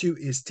 number two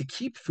is to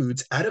keep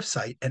foods out of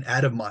sight and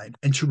out of mind,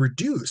 and to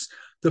reduce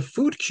the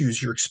food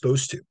cues you're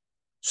exposed to.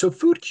 So,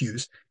 food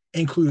cues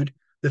include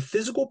the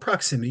physical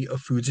proximity of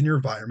foods in your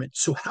environment.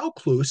 So, how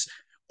close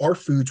are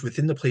foods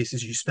within the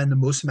places you spend the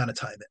most amount of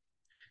time in?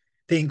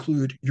 They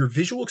include your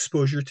visual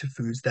exposure to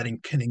foods that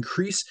can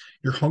increase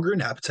your hunger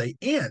and appetite,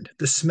 and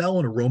the smell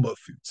and aroma of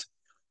foods.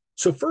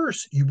 So,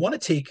 first, you want to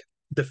take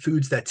the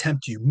foods that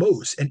tempt you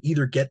most and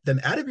either get them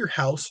out of your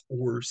house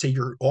or, say,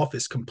 your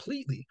office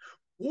completely,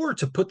 or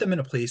to put them in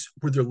a place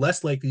where they're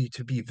less likely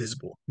to be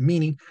visible,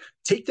 meaning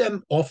take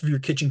them off of your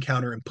kitchen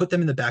counter and put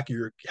them in the back of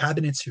your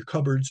cabinets, your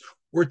cupboards,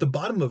 or at the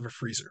bottom of a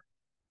freezer.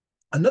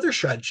 Another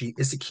strategy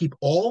is to keep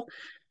all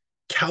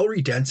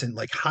calorie dense and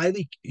like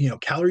highly,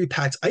 calorie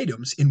packed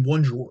items in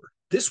one drawer.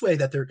 This way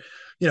that they're,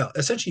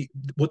 essentially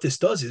what this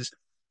does is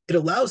it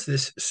allows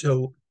this.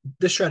 So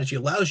this strategy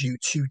allows you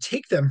to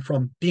take them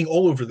from being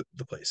all over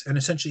the place and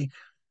essentially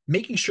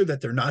making sure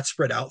that they're not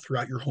spread out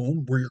throughout your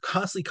home, where you're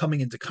constantly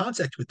coming into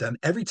contact with them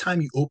every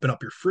time you open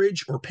up your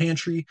fridge or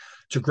pantry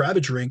to grab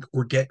a drink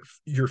or get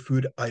your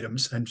food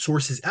items and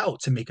sources out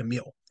to make a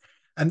meal.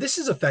 And this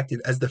is effective,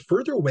 as the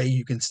further away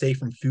you can stay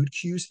from food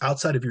cues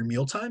outside of your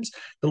meal times,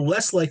 the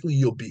less likely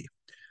you'll be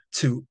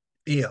to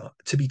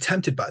to be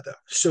tempted by them.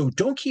 So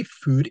don't keep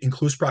food in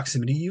close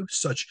proximity to you,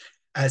 such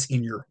as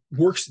in your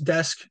work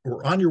desk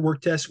or on your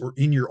work desk or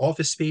in your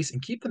office space,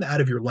 and keep them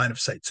out of your line of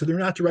sight so they're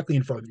not directly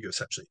in front of you,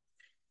 essentially.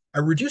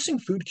 And reducing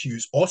food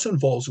cues also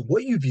involves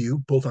what you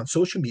view both on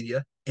social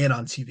media and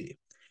on TV.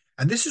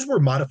 And this is where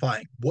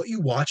modifying what you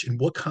watch and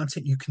what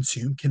content you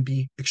consume can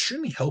be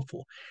extremely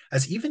helpful,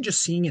 as even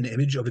just seeing an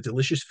image of a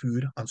delicious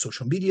food on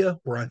social media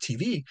or on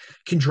TV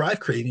can drive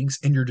cravings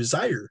and your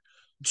desire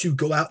to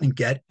go out and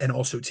get and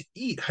also to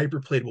eat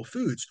hyperpalatable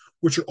foods,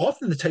 which are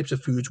often the types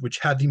of foods which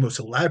have the most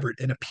elaborate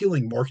and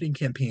appealing marketing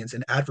campaigns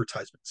and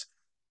advertisements.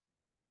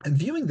 And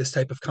viewing this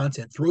type of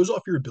content throws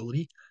off your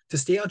ability to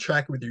stay on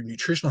track with your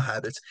nutritional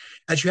habits,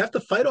 as you have to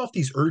fight off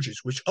these urges,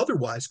 which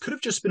otherwise could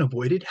have just been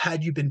avoided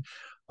had you been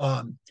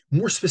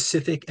more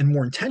specific and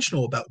more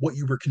intentional about what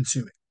you were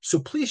consuming. So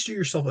please do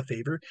yourself a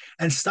favor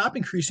and stop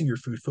increasing your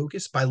food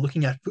focus by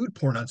looking at food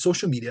porn on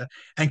social media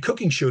and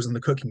cooking shows on the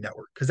Cooking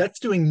Network, because that's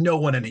doing no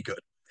one any good.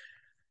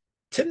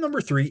 Tip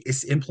number three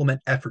is to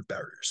implement effort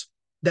barriers.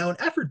 Now, an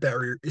effort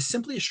barrier is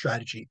simply a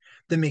strategy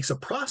that makes a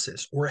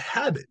process or a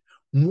habit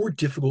more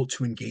difficult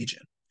to engage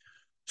in.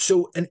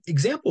 So, an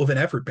example of an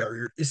effort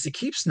barrier is to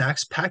keep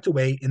snacks packed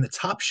away in the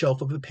top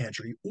shelf of a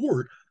pantry,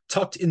 or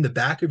tucked in the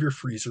back of your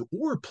freezer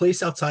or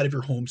placed outside of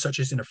your home, such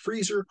as in a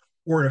freezer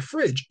or in a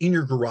fridge in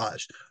your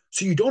garage.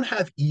 So you don't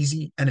have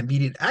easy and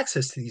immediate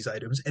access to these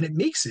items, and it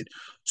makes it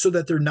so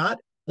that they're not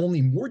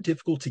only more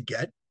difficult to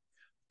get,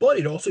 but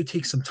it also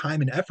takes some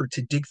time and effort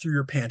to dig through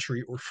your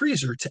pantry or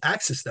freezer to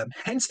access them,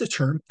 hence the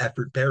term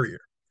effort barrier.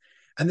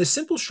 And this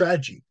simple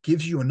strategy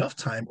gives you enough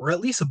time, or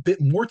at least a bit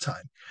more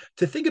time,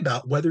 to think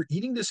about whether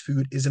eating this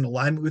food is in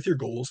alignment with your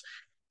goals,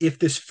 if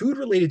this food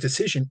related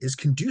decision is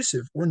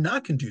conducive or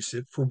not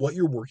conducive for what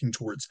you're working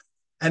towards,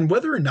 and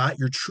whether or not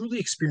you're truly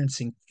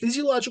experiencing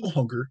physiological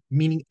hunger,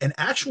 meaning an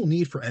actual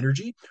need for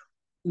energy,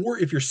 or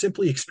if you're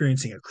simply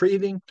experiencing a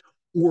craving,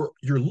 or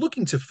you're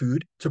looking to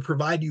food to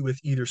provide you with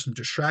either some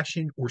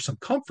distraction or some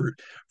comfort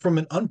from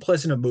an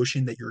unpleasant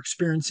emotion that you're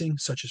experiencing,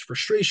 such as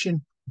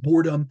frustration,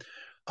 boredom,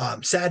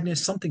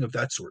 sadness, something of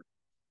that sort.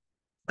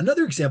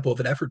 Another example of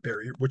an effort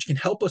barrier, which can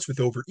help us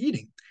with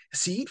overeating,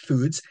 is to eat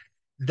foods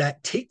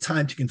that take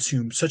time to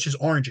consume, such as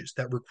oranges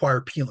that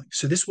require peeling.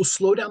 So this will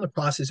slow down the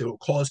process. It will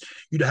cause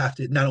you to have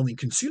to not only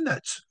consume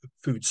that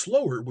food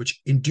slower,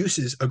 which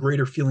induces a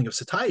greater feeling of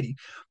satiety,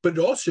 but it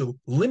also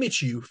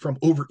limits you from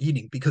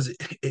overeating because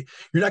you're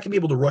not going to be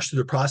able to rush through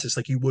the process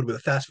like you would with a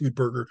fast food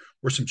burger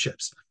or some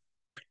chips.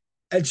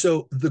 And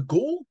so the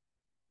goal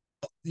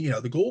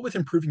with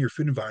improving your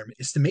food environment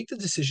is to make the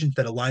decisions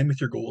that align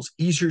with your goals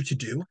easier to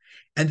do,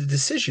 and the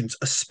decisions,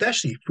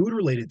 especially food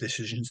related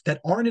decisions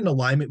that aren't in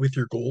alignment with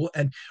your goal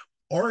and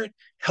aren't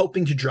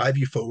helping to drive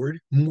you forward,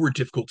 more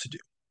difficult to do.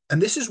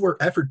 And this is where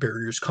effort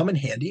barriers come in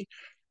handy,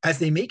 as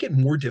they make it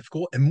more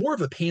difficult and more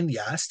of a pain in the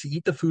ass to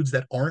eat the foods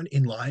that aren't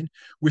in line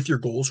with your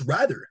goals,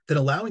 rather than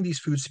allowing these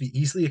foods to be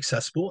easily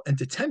accessible and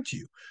to tempt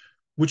you,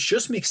 which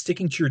just makes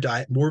sticking to your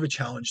diet more of a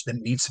challenge than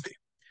it needs to be.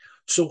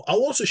 So I'll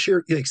also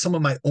share like some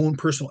of my own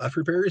personal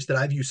effort barriers that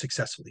I've used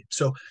successfully.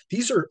 So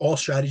these are all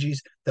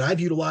strategies that I've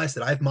utilized,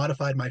 that I've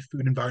modified my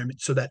food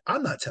environment so that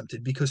I'm not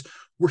tempted, because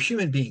we're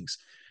human beings.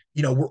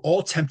 We're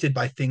all tempted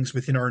by things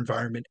within our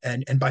environment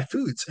and by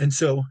foods. And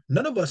so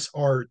none of us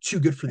are too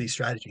good for these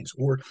strategies,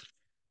 or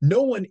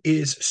no one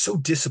is so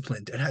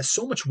disciplined and has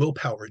so much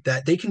willpower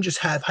that they can just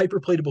have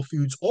hyperpalatable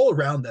foods all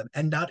around them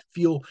and not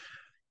feel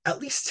at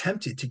least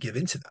tempted to give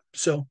into them.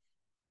 So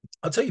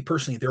I'll tell you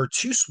personally, there are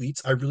two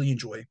sweets I really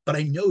enjoy, but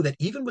I know that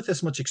even with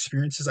as much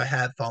experience as I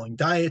have following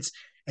diets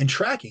and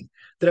tracking,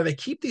 that if I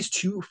keep these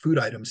two food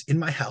items in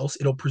my house,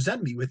 it'll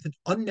present me with an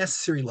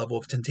unnecessary level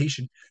of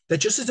temptation that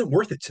just isn't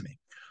worth it to me.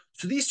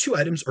 So these two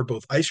items are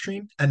both ice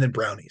cream and then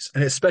brownies,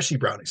 and especially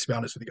brownies, to be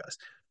honest with you guys.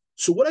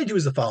 So what I do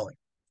is the following.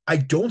 I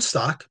don't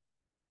stock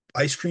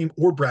ice cream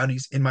or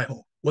brownies in my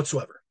home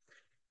whatsoever.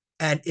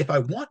 And if I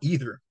want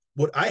either,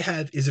 what I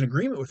have is an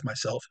agreement with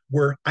myself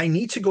where I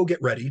need to go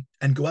get ready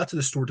and go out to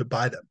the store to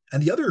buy them.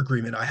 And the other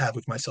agreement I have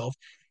with myself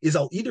is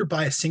I'll either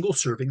buy a single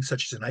serving,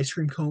 such as an ice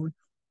cream cone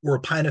or a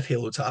pint of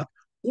Halo Top,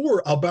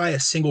 or I'll buy a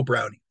single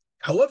brownie.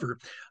 However,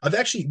 I've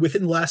actually,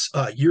 within the last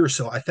year or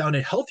so, I found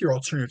a healthier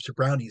alternative to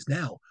brownies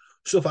now.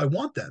 So if I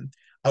want them,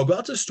 I'll go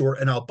out to the store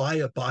and I'll buy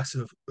a box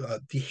of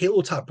the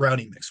Halo Top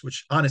brownie mix,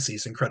 which honestly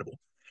is incredible.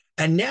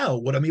 And now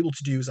what I'm able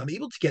to do is I'm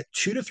able to get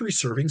 2 to 3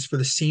 servings for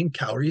the same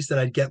calories that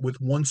I'd get with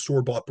one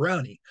store-bought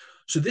brownie.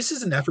 So this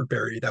is an effort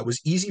barrier that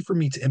was easy for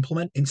me to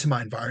implement into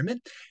my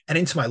environment and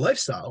into my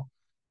lifestyle,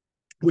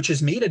 which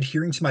has made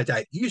adhering to my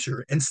diet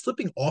easier and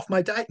slipping off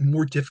my diet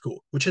more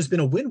difficult, which has been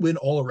a win-win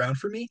all around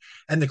for me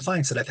and the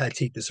clients that I've had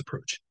take this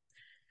approach.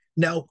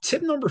 Now,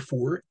 tip number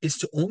 4 is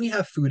to only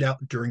have food out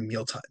during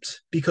meal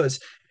times, because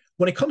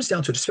when it comes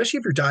down to it, especially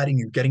if you're dieting,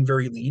 you're getting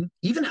very lean,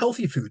 even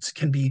healthy foods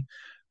can be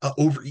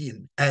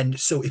overeaten. And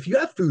so if you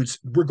have foods,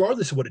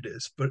 regardless of what it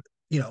is, but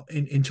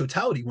in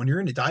totality, when you're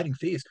in a dieting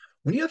phase,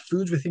 when you have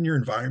foods within your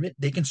environment,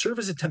 they can serve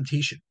as a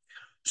temptation.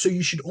 So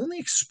you should only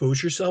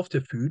expose yourself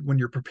to food when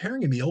you're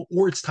preparing a meal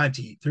or it's time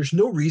to eat. There's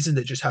no reason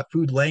to just have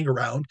food laying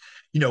around,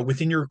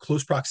 within your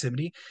close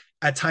proximity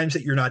at times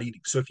that you're not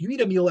eating. So if you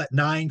eat a meal at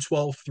 9,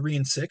 12, 3,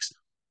 and 6,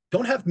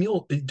 don't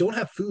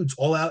have foods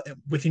all out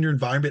within your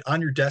environment,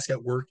 on your desk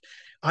at work,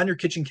 on your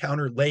kitchen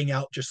counter, laying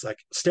out, just like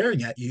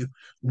staring at you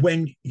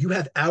when you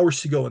have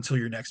hours to go until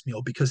your next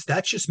meal, because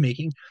that's just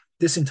making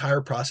this entire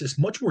process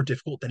much more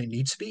difficult than it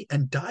needs to be.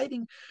 And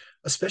dieting,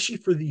 especially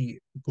for the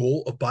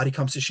goal of body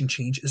composition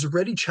change, is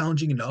already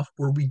challenging enough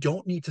where we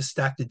don't need to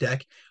stack the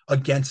deck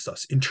against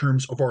us in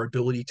terms of our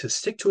ability to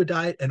stick to a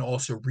diet and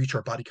also reach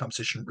our body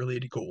composition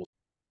related goals.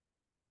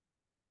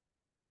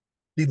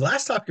 The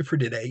last topic for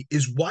today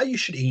is why you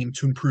should aim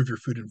to improve your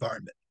food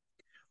environment.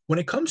 When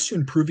it comes to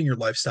improving your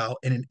lifestyle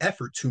in an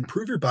effort to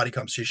improve your body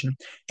composition,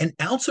 an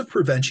ounce of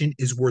prevention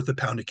is worth a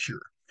pound of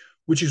cure,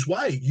 which is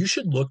why you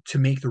should look to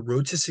make the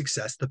road to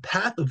success the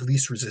path of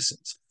least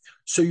resistance.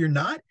 So you're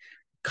not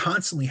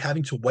constantly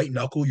having to white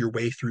knuckle your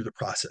way through the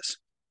process.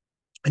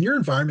 And your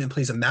environment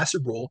plays a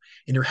massive role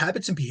in your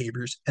habits and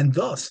behaviors, and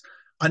thus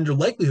on your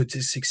likelihood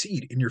to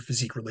succeed in your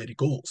physique related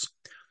goals.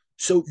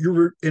 So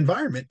your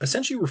environment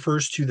essentially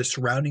refers to the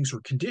surroundings or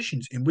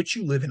conditions in which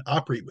you live and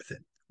operate within,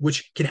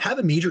 which can have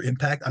a major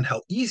impact on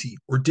how easy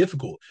or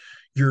difficult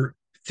your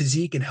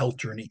physique and health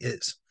journey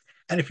is.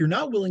 And if you're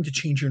not willing to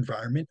change your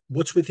environment,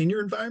 what's within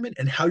your environment,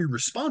 and how you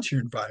respond to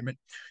your environment,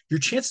 your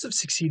chances of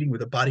succeeding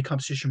with a body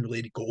composition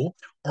related goal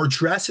are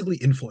drastically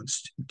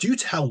influenced due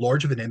to how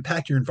large of an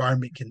impact your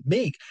environment can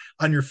make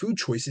on your food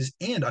choices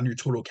and on your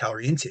total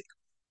calorie intake.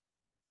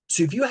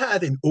 So if you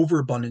have an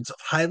overabundance of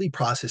highly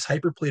processed,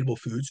 hyperpalatable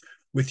foods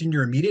within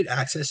your immediate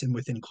access and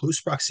within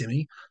close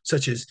proximity,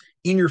 such as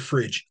in your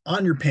fridge,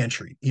 on your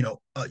pantry,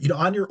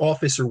 on your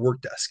office or work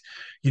desk,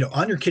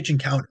 on your kitchen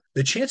counter,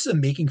 the chances of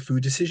making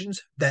food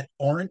decisions that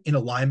aren't in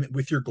alignment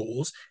with your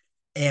goals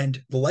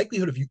and the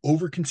likelihood of you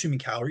over consuming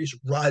calories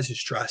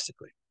rises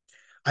drastically.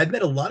 I've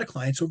met a lot of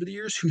clients over the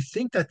years who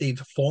think that they've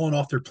fallen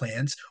off their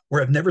plans or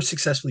have never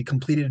successfully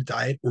completed a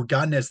diet or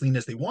gotten as lean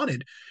as they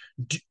wanted.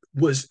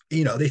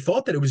 They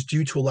thought that it was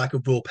due to a lack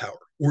of willpower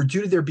or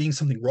due to there being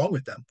something wrong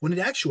with them. When in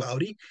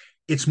actuality,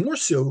 it's more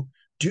so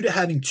due to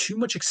having too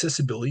much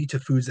accessibility to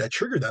foods that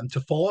trigger them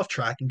to fall off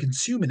track and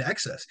consume in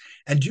excess,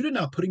 and due to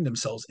not putting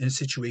themselves in a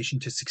situation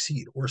to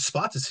succeed or a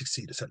spot to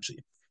succeed,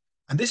 essentially.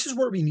 And this is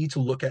where we need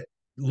to look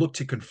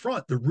to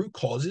confront the root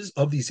causes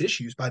of these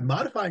issues by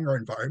modifying our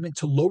environment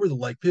to lower the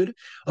likelihood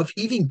of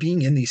even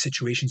being in these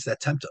situations that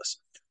tempt us.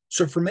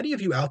 So, for many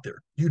of you out there,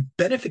 you'd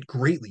benefit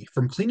greatly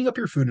from cleaning up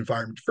your food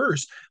environment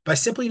first by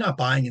simply not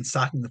buying and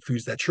stocking the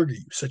foods that trigger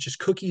you, such as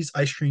cookies,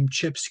 ice cream,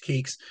 chips,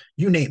 cakes,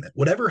 you name it.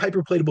 Whatever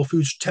hyperpalatable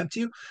foods tempt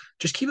you,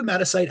 just keep them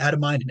out of sight, out of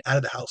mind, and out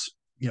of the house,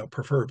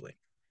 preferably.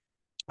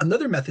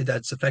 Another method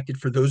that's effective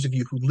for those of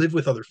you who live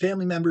with other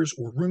family members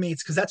or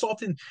roommates, because that's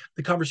often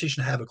the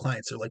conversation I have with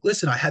clients. They're like,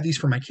 listen, I have these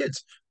for my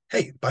kids.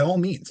 Hey, by all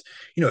means,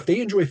 if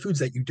they enjoy foods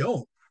that you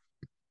don't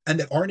and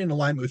that aren't in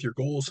alignment with your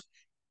goals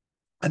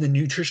and the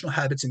nutritional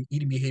habits and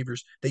eating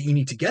behaviors that you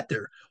need to get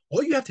there,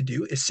 all you have to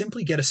do is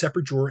simply get a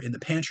separate drawer in the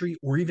pantry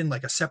or even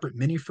like a separate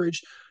mini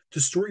fridge to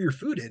store your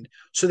food in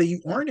so that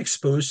you aren't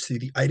exposed to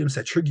the items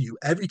that trigger you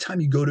every time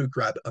you go to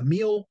grab a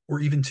meal or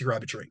even to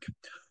grab a drink.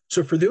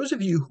 So, for those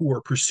of you who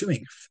are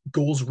pursuing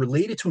goals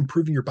related to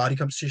improving your body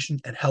composition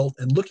and health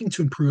and looking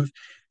to improve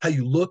how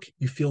you look,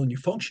 you feel, and you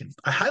function,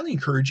 I highly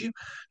encourage you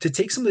to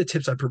take some of the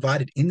tips I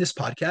provided in this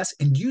podcast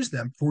and use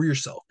them for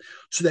yourself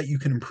so that you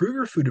can improve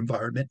your food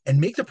environment and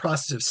make the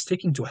process of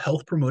sticking to a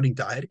health promoting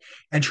diet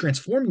and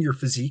transforming your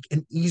physique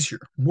an easier,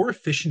 more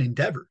efficient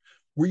endeavor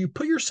where you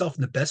put yourself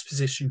in the best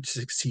position to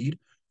succeed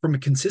from a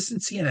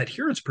consistency and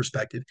adherence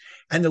perspective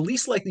and the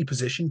least likely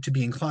position to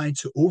be inclined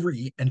to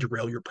overeat and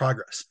derail your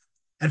progress.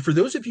 And for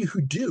those of you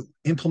who do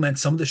implement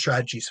some of the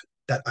strategies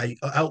that I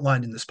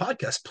outlined in this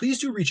podcast, please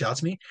do reach out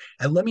to me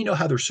and let me know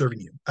how they're serving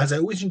you, as I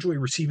always enjoy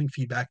receiving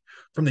feedback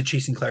from the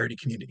Chasing Clarity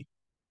community.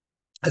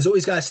 As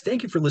always, guys,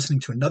 thank you for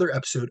listening to another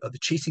episode of the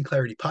Chasing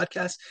Clarity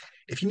podcast.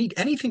 If you need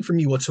anything from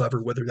me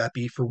whatsoever, whether that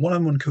be for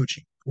one-on-one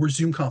coaching or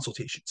Zoom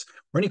consultations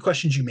or any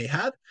questions you may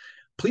have,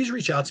 please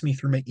reach out to me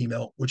through my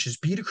email, which is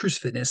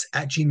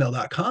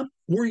bdecruzfitness@gmail.com,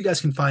 or you guys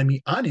can find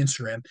me on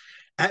Instagram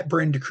at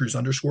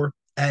 @BrandonDeCruz_.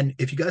 And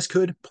if you guys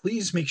could,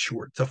 please make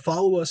sure to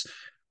follow us,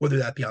 whether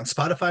that be on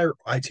Spotify or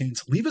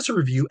iTunes. Leave us a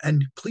review,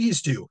 and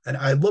please do. And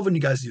I love when you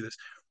guys do this,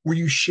 where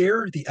you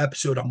share the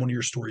episode on one of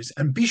your stories,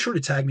 and be sure to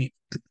tag me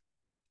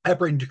at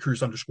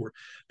 @BrandonDeCruz_,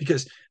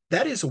 because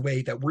that is a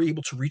way that we're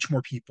able to reach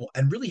more people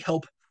and really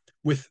help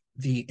with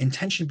the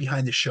intention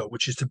behind the show,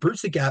 which is to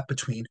bridge the gap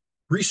between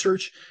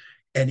research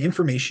and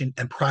information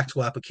and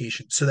practical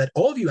application so that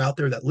all of you out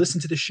there that listen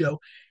to this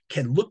show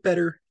can look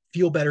better,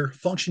 feel better,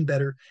 function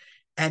better,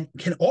 and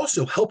can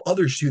also help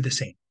others do the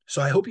same.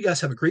 So I hope you guys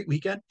have a great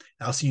weekend.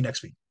 I'll see you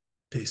next week.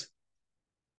 Peace.